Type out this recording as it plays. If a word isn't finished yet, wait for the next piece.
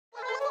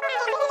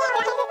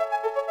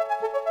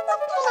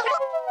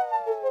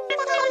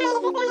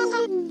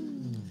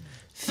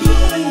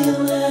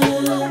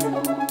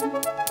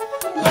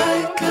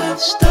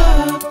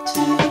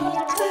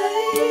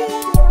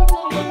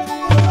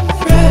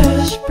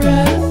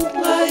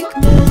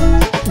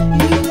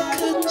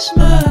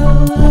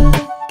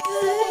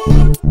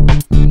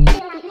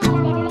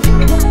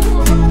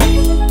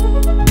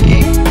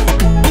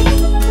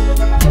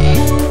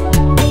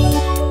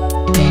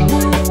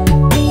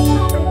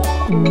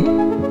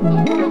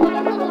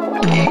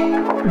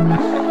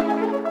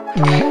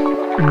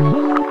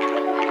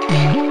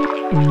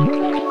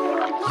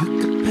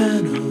Yuka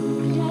Peno.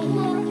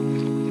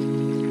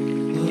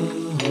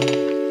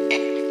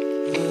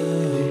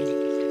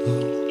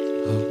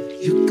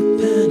 Yuka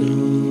Peno.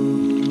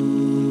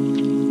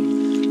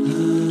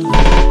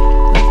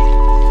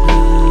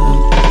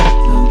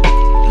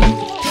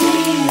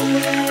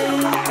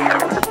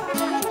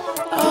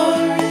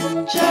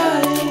 Orange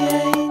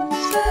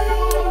giants,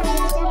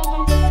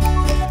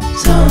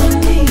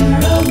 Tony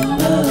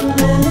rumbling,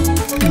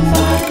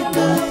 find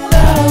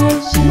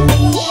 1,000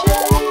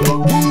 shades.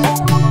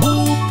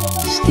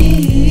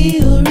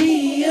 Steel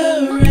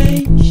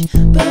rearranged,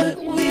 but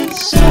with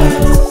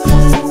surface.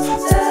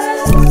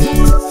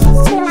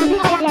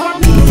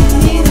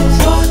 Needles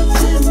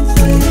locked in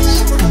place,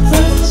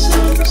 but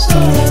some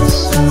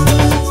sorcerer.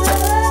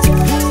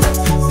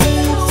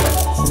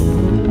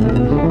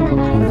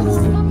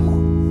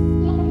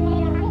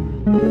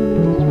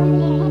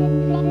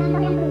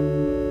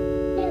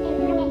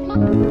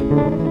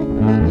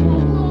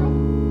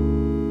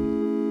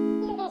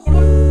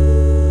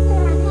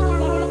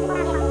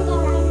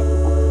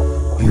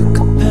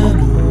 Yuka Peno. Yuka Peno. Yuka Peno.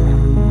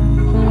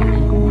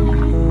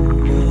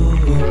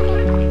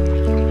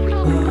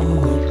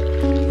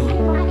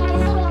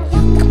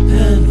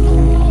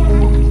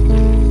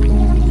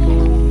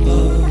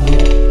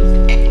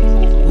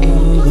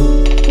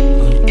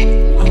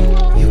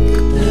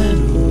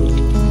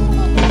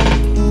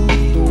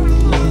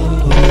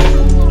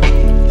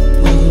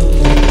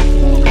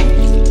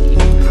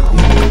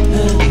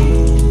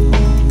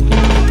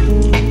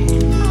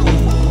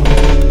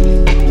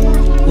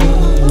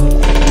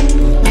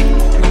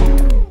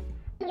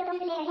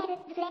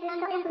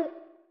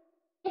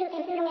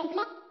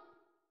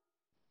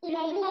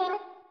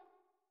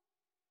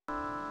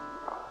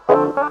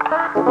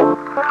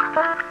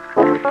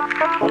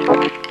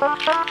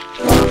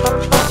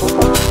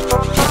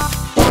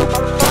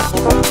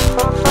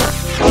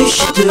 You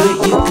should do it,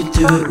 you can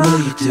do it, will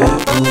you do it,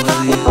 or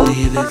will you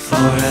leave it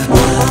for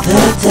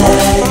another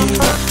day,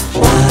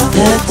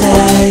 another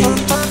day?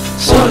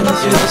 Sorting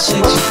through the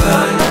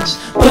 65s,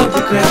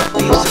 public rap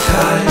beats the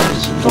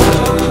kayas and the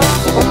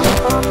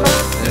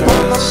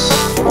roots.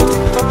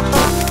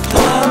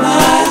 I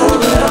might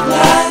look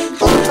like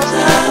 2009.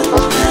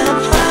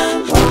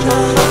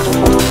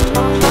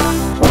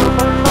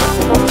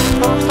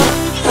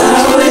 I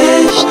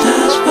wish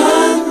times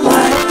spun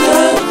like the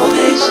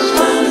faces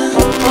on a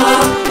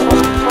clock.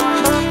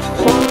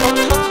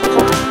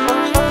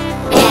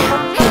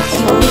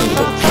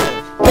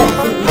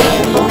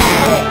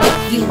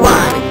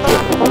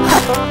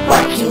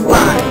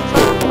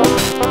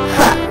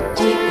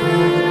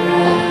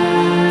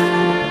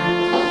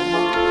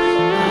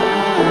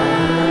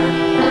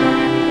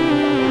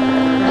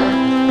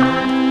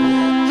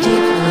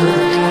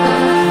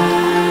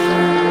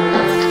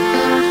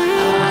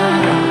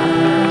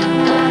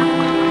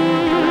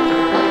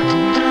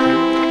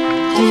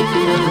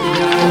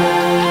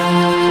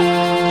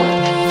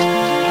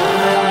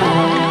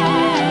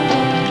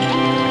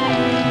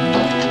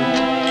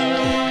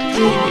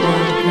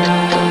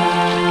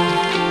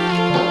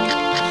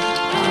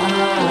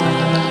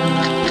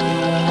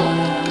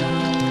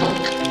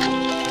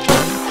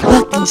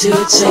 Look into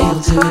it, say you'll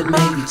do it,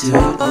 maybe do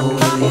it, or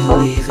will you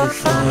leave it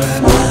for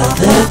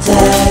another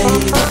day,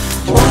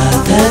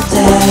 another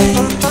day?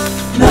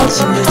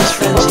 Melting in his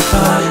frenzy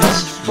fires,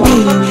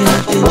 meeting in a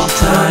dingy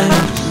time.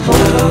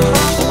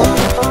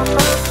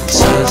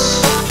 It's us.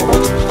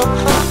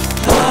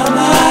 I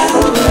might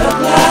look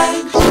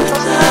like 2009.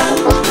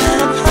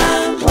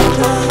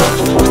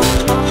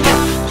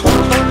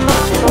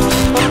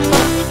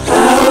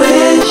 I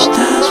wish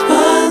time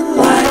spun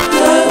like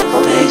the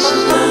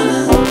faces on a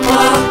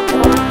clock.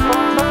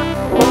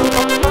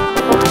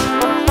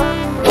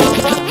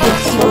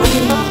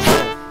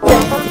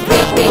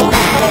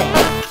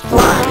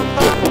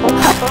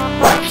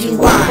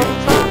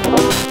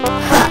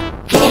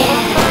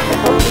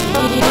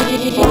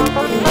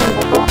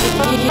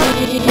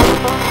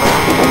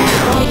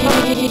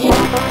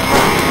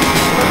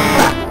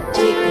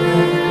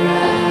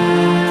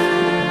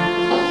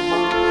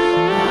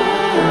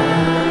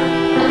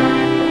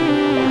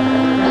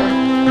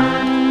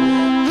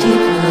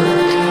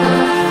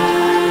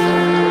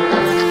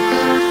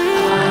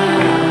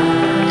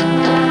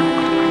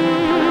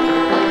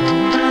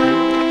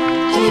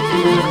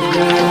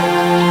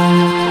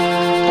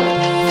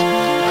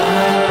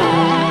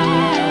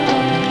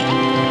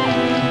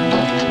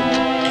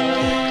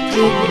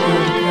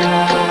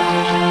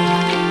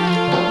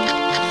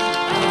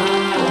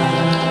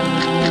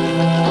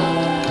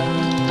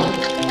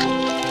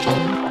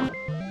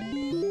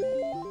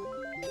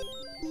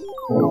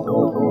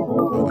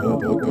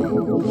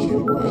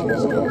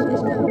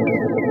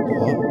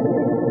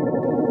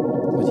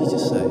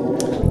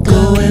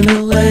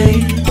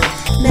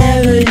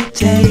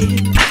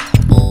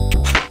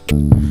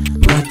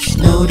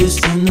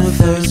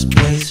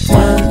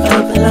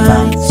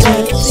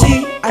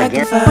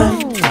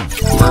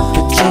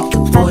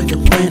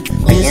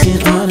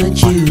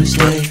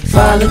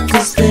 frolic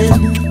has been.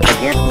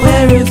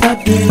 Where have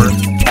I been?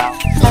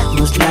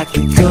 Most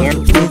likely covered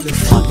with a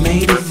foot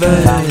made of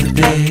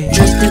verde.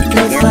 Trusted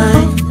to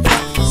find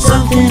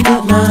something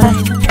but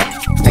mine.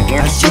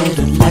 I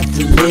should've left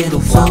a little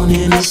phone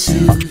in a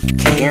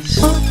suitcase.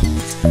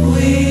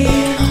 We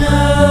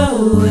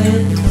know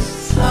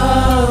it's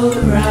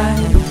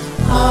alright,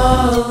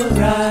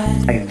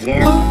 alright. We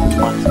know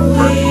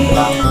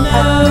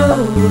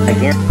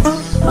it's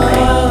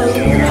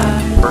alright,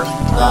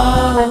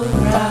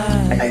 alright.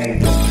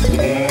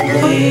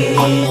 We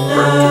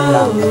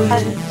know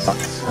it's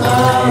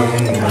alright,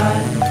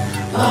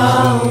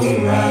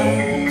 alright.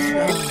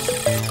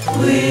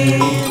 We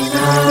know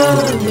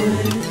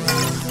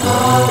it's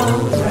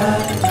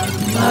alright.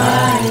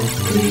 Might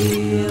be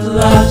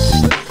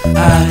lost. I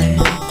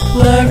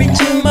worry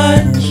too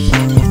much.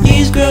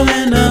 He's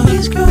growing up,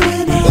 he's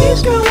growing up,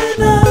 he's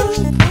growing up.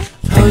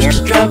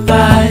 Post drop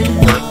by.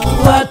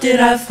 What did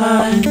I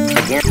find?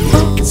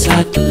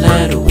 Inside the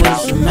letter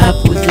was a map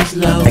with his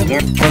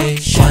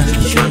location.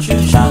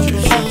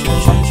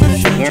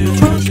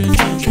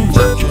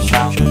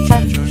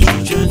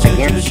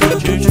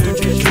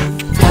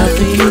 How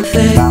do you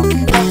think?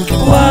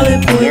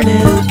 Wallet put it.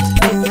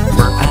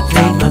 I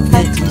paid my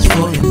pittance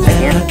for him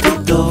there at the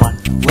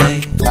doorway.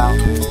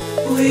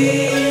 We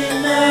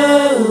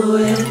know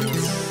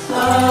it's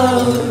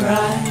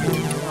alright,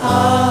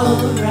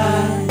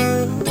 alright.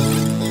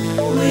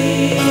 We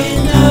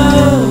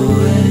know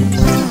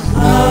it's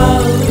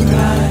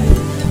alright,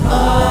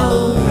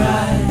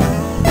 alright.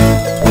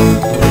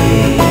 We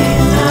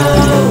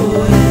know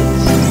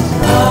it's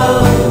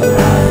alright,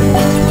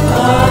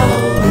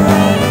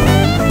 alright.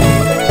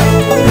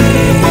 We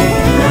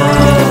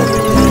know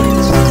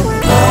it's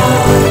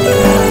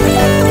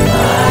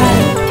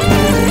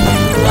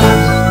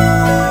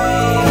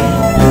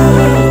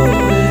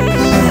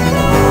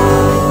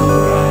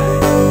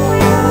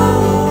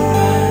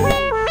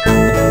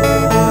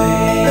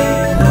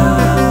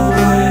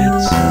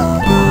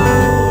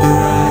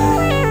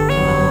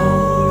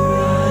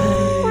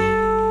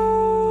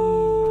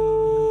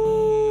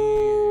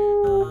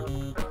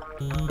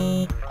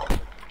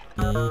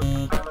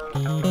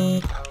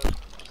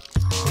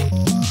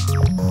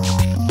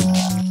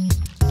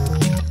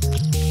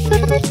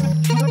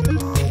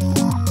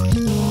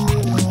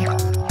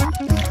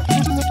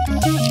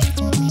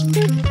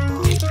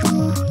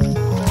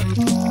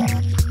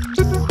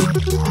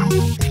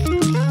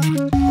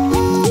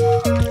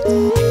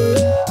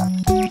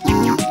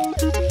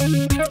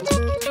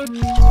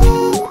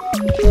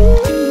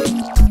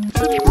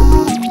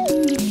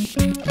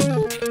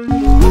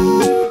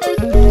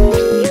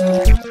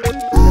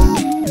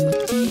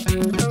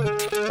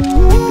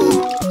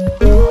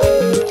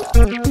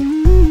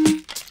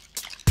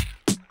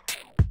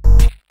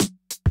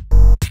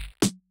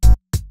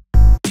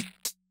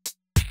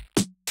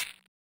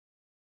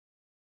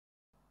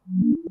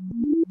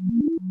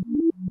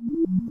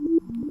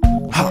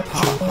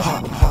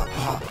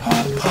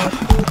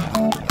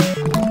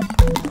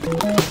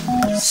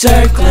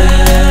circling.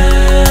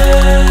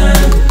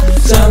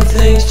 Some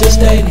things just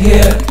ain't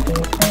here.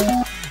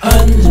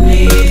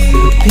 Underneath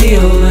the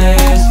peel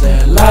layers,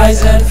 there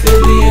lies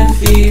amphibian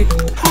feet.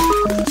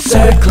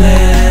 Circling,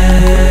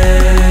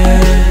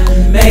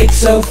 made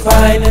so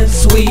fine and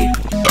sweet.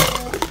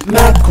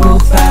 Mackerel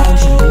found,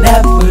 he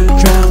never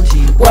drowned.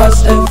 He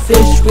was a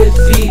fish with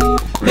feet.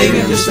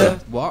 Maybe just a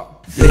what?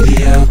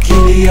 Video,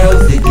 Kideo,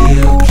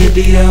 video,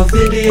 Kideo,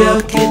 video,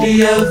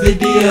 Kideo,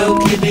 video,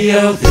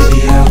 Kideo,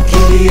 video,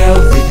 Kideo,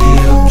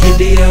 video,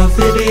 Kideo,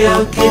 video,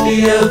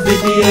 Kideo,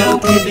 video,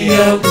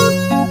 Kideo.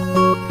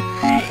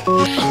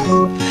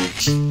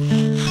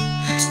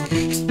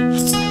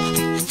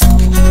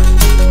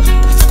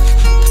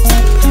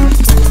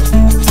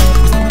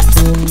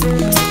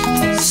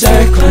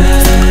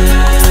 Circling,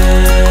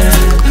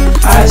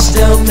 I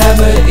still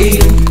never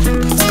eat.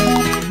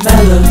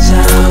 Mellow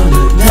town,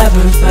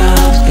 never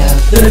found,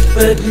 gathered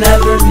but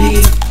never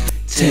need.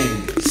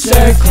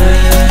 Circling,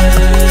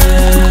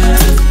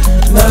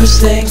 most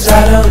things I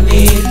don't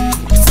need.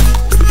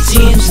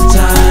 Seems the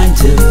time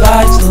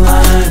divides the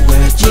line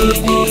where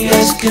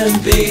genius can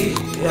be.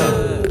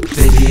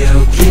 Video,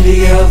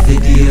 Kideo,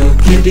 video,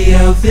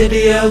 Kideo,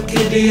 video,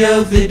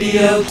 Kideo,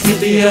 video,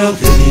 Kideo,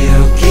 video,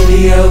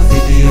 Kideo,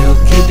 video,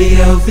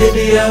 Kideo,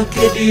 video,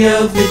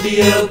 Kideo,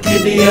 video,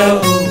 Kideo.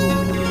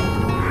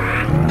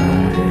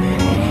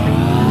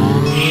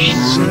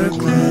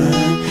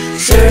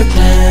 Circling,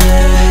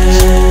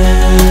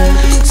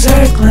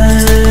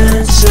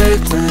 circling,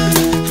 circling,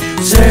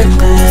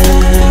 circling,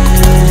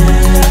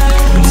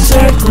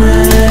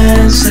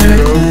 circling,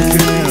 circling.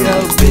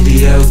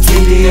 Video,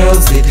 Kideo,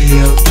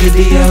 video,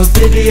 Kideo,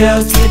 video,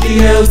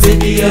 Kideo,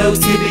 video,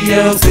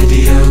 Kideo,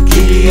 video,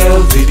 Kideo,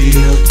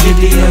 video,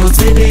 Kideo,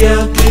 video,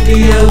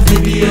 Kideo,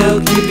 video,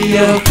 Kideo,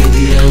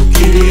 video,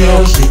 Kideo,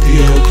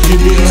 video,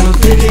 Kideo,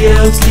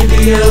 video,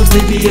 Kideo,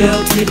 video,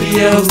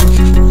 Kideo.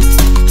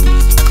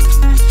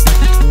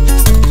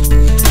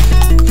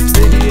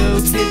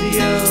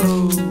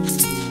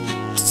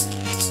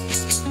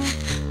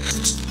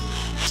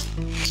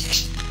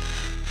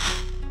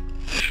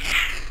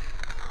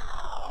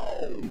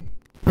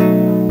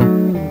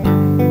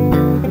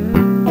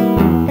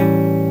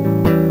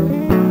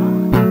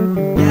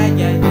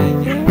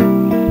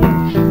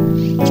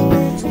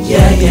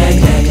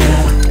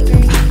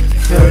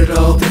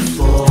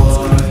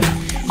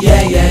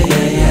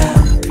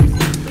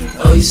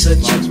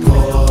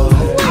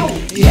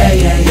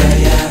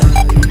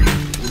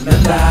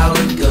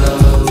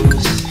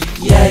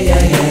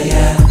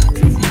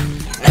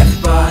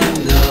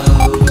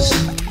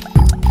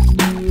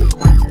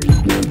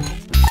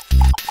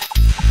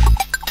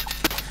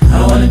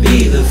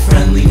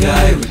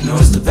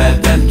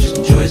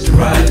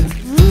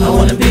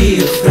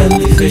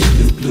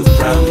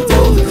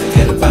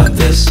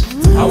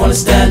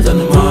 land on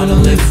the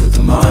monolith with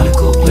the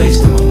monocle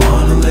placed on my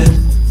monolith.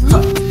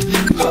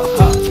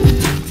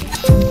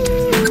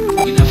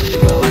 We never do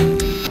it like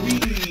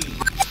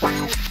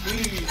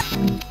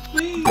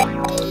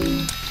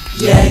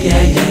yeah,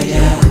 yeah, yeah,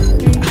 yeah.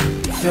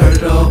 I've heard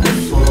it all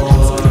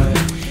before.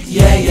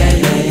 Yeah, yeah,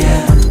 yeah,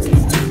 yeah.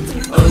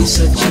 Oh, you're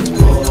such a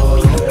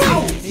bore.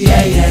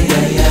 Yeah, yeah,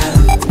 yeah, yeah.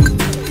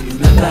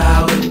 Remember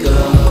how it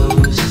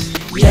goes.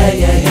 Yeah,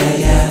 yeah, yeah,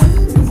 yeah.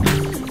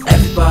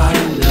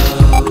 Everybody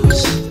knows.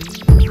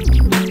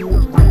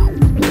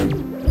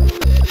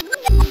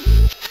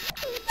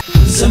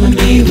 Summon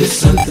me with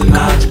something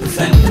mild to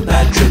prevent a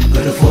bad trip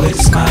but avoid a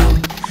smile.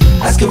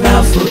 Ask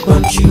around for a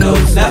bunch you know.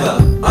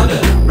 Never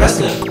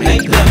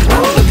underestimate them.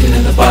 Looking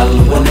in the bottle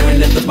and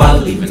wondering if the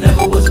bottle even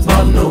ever was a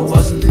bottle. No, it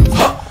wasn't.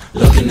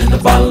 Looking in the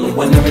bottle and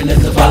wondering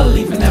if the bottle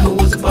even ever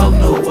was a bottle.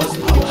 No, it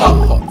wasn't.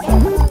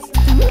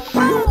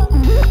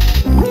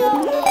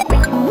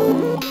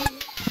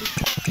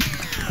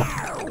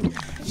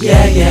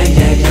 Yeah, yeah,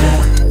 yeah, yeah.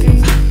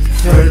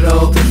 I've heard it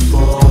all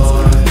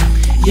before.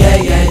 Yeah,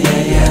 yeah,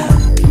 yeah, yeah.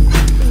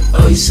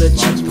 Oh, you're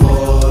such a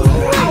bore.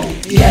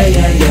 Yeah,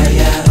 yeah, yeah,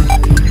 yeah.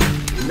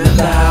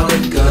 Remember how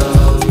it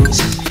goes.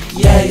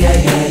 Yeah, yeah,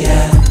 yeah,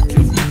 yeah.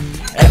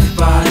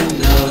 Everybody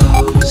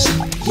knows.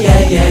 Yeah,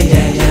 yeah,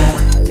 yeah, yeah.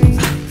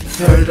 I've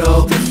heard it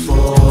all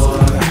before.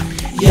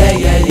 Yeah,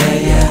 yeah, yeah,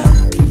 yeah.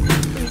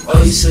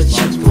 Oh, you're such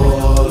a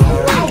bore.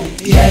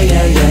 Yeah,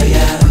 yeah, yeah,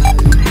 yeah.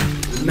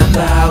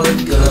 Remember how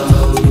it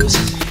goes.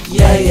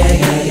 Yeah, yeah,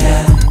 yeah,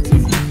 yeah.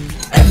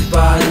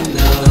 Everybody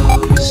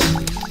knows.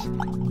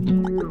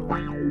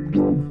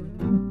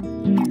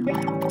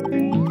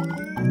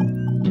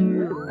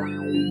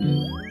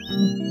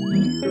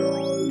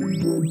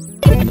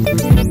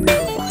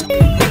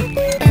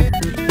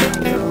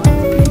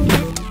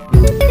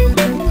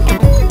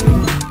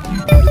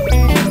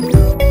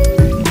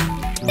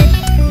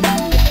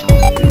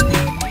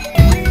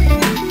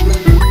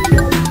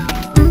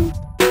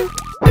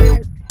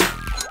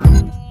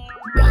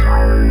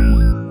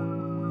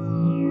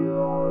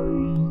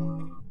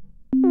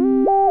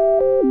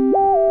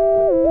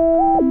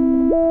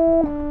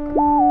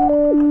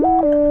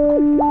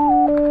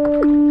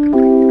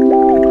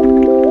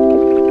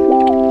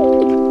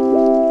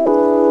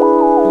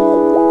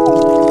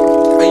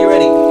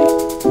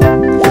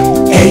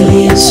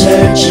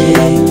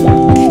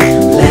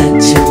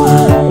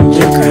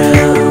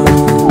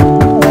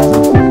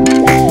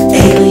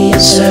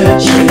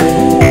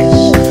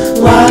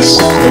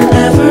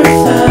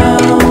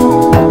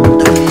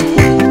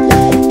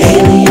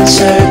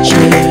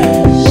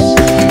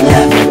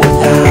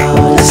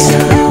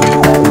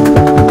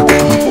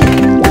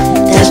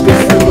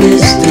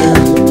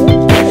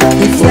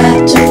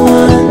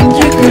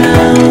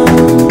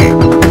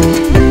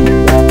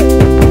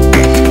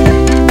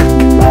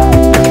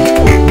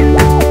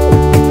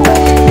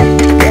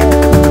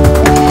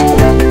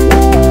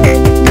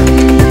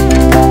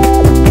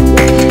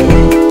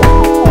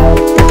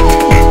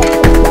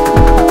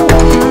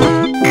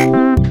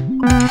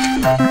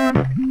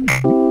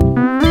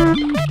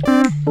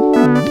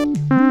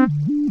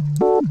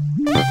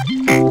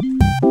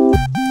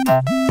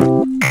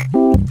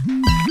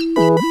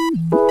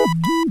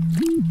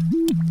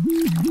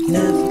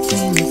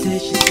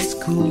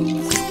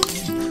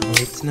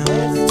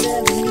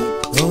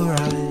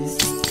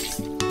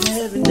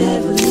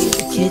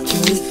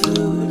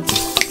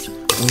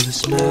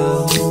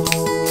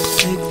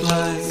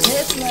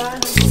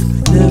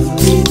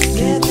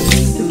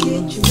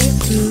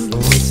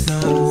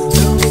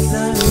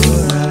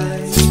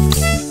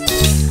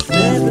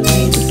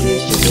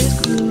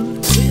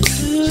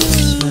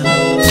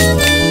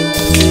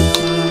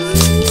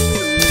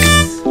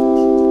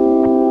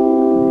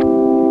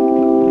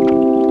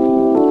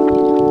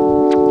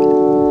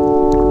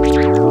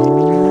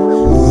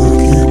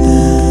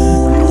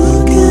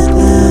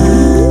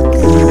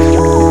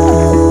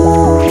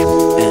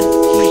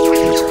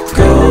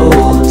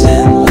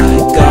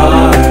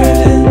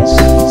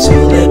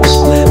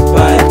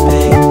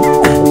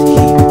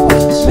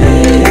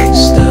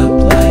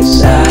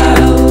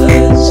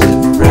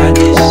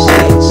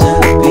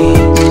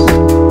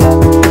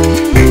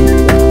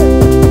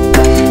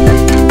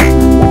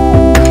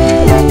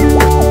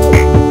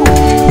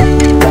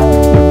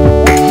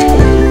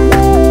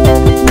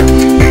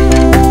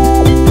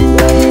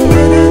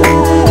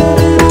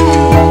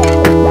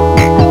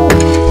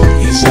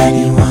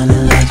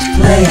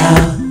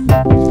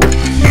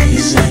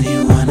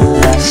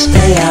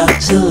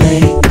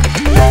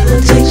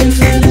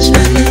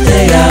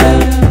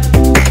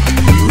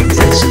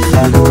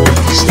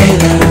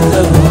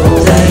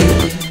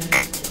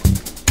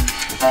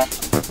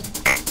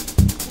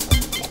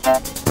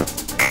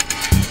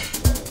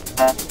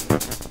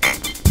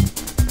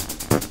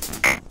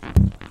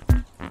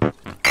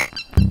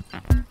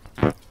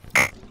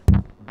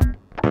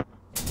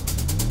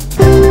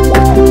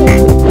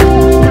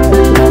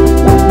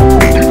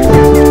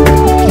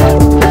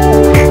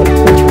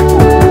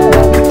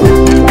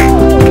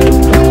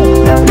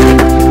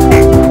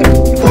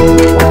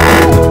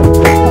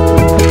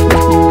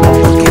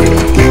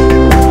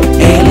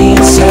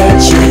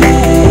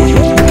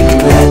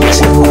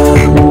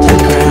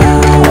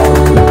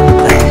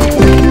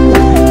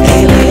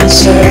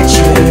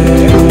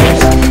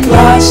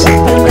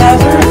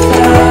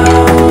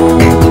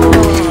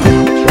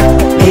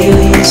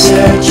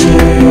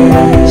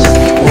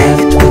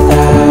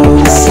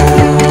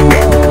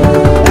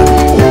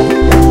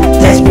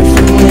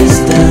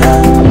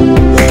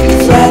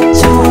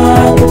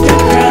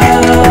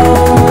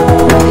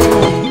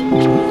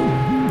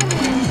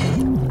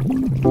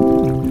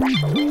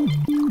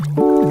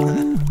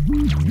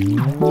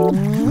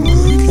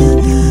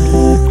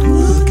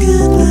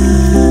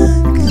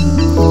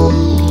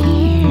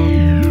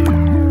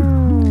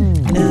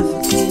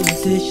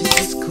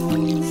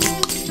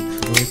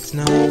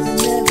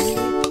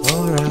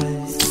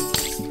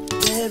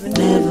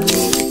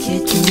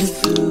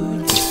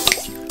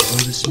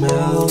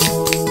 smell,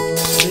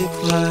 they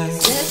fly.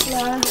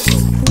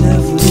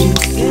 Never leave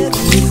the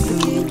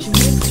kitchen.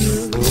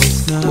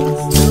 It's not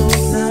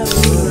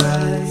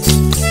alright.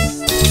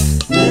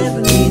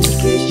 Never leave the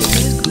kitchen.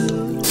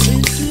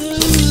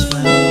 Just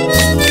smell,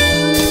 they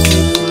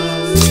fly.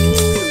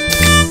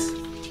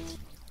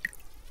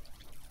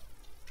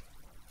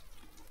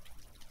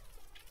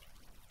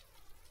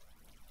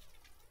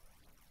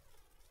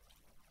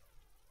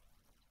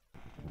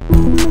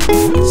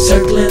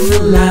 Circling the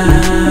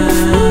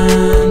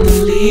line that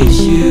leaves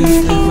you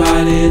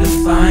divided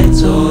and finds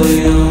all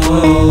your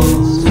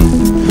holes.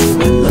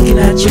 When looking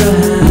at your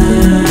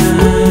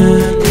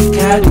hand, it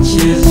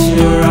catches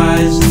your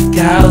eyes, the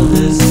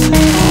callous and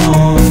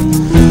home.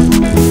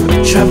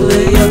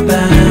 Traveler, your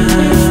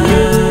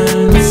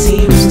band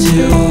seems to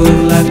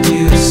have left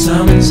you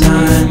some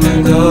time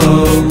ago.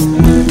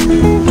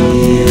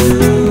 You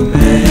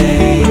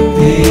may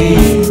be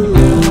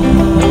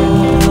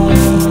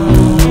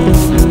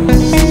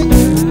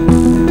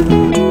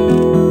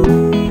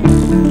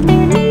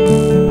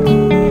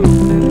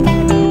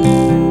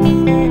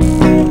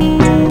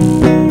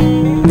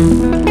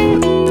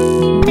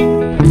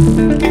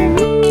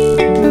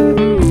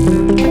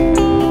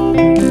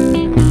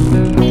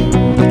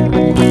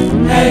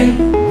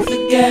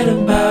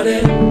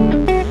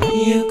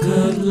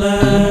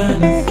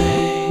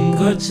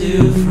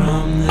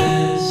from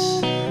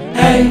this.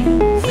 Hey,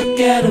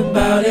 forget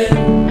about it.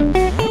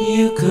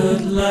 You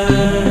could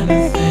learn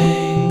a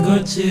thing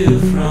or two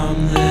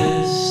from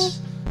this.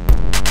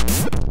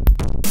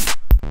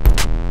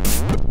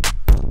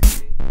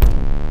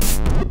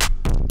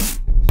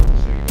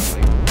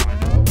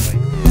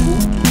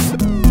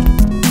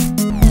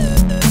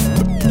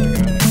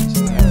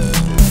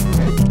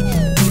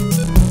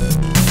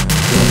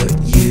 But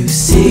you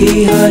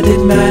see, I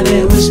did man,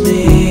 it was me.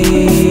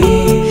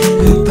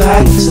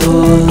 Packed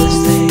all his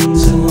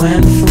things and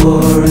went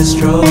for a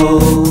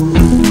stroll.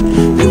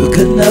 They were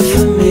good enough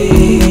for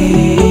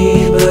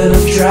me, but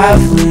I'm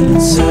traveling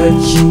and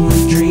searching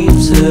with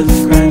dreams of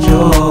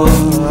grandeur.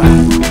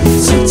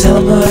 So tell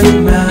him, honey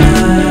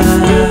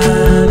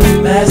man,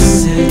 a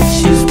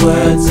message, his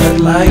words I'd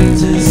like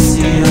to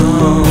see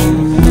home.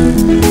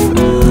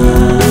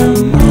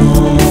 I'm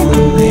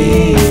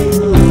only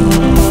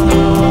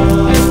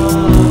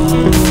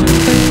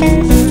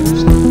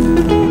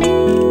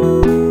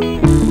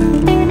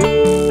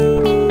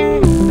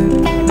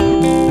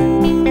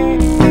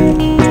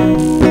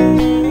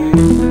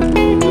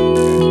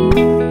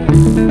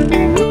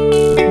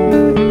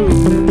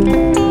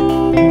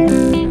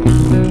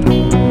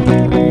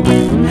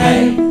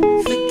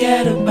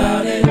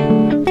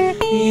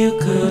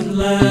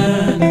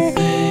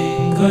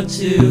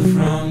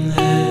from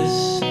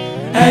this.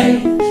 Hey,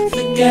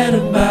 forget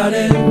about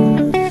it.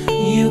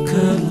 You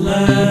could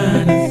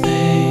learn a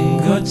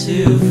thing or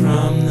two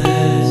from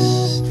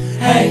this.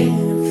 Hey,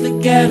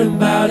 forget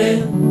about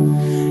it.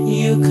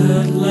 You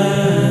could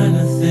learn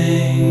a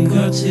thing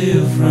or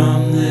two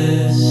from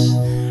this.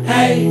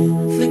 Hey,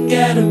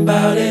 forget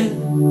about it.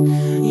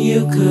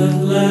 You could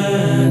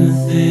learn a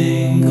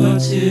thing or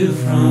two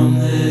from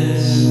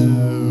this.